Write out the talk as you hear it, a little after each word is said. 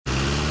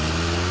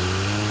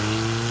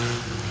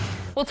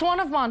Well, it's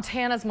one of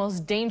Montana's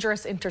most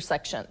dangerous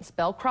intersections,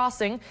 Bell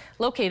Crossing,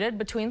 located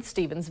between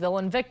Stevensville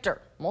and Victor.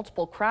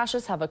 Multiple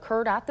crashes have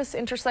occurred at this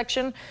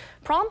intersection,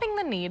 prompting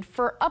the need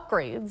for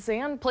upgrades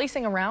and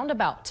placing a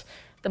roundabout.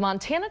 The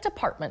Montana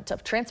Department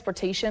of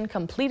Transportation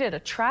completed a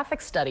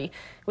traffic study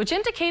which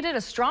indicated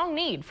a strong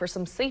need for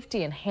some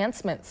safety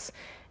enhancements.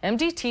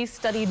 MDT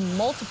studied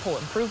multiple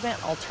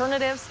improvement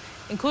alternatives,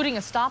 including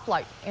a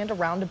stoplight and a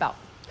roundabout.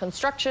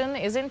 Construction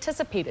is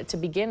anticipated to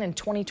begin in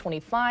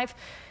 2025.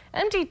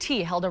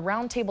 MDT held a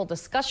roundtable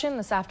discussion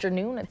this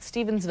afternoon at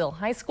Stevensville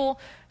High School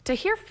to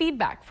hear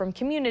feedback from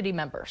community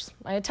members.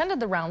 I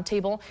attended the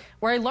roundtable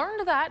where I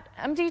learned that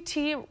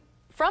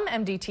from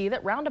MDT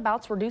that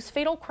roundabouts reduce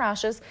fatal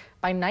crashes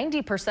by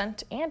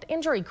 90% and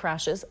injury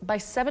crashes by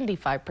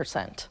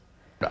 75%.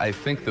 I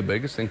think the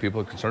biggest thing people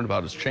are concerned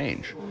about is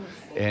change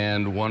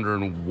and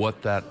wondering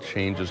what that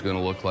change is going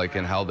to look like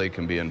and how they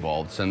can be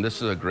involved. And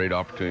this is a great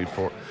opportunity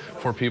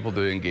for people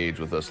to engage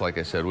with us. Like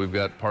I said, we've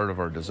got part of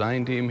our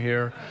design team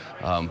here,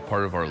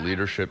 part of our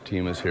leadership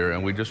team is here,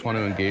 and we just want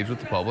to engage with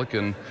the public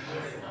and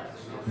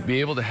be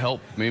able to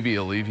help maybe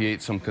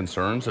alleviate some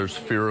concerns. There's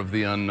fear of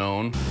the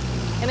unknown.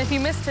 And if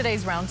you missed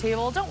today's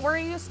roundtable, don't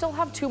worry, you still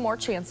have 2 more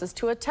chances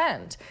to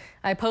attend.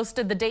 I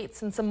posted the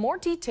dates and some more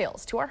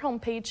details to our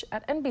homepage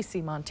at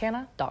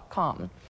nbcmontana.com.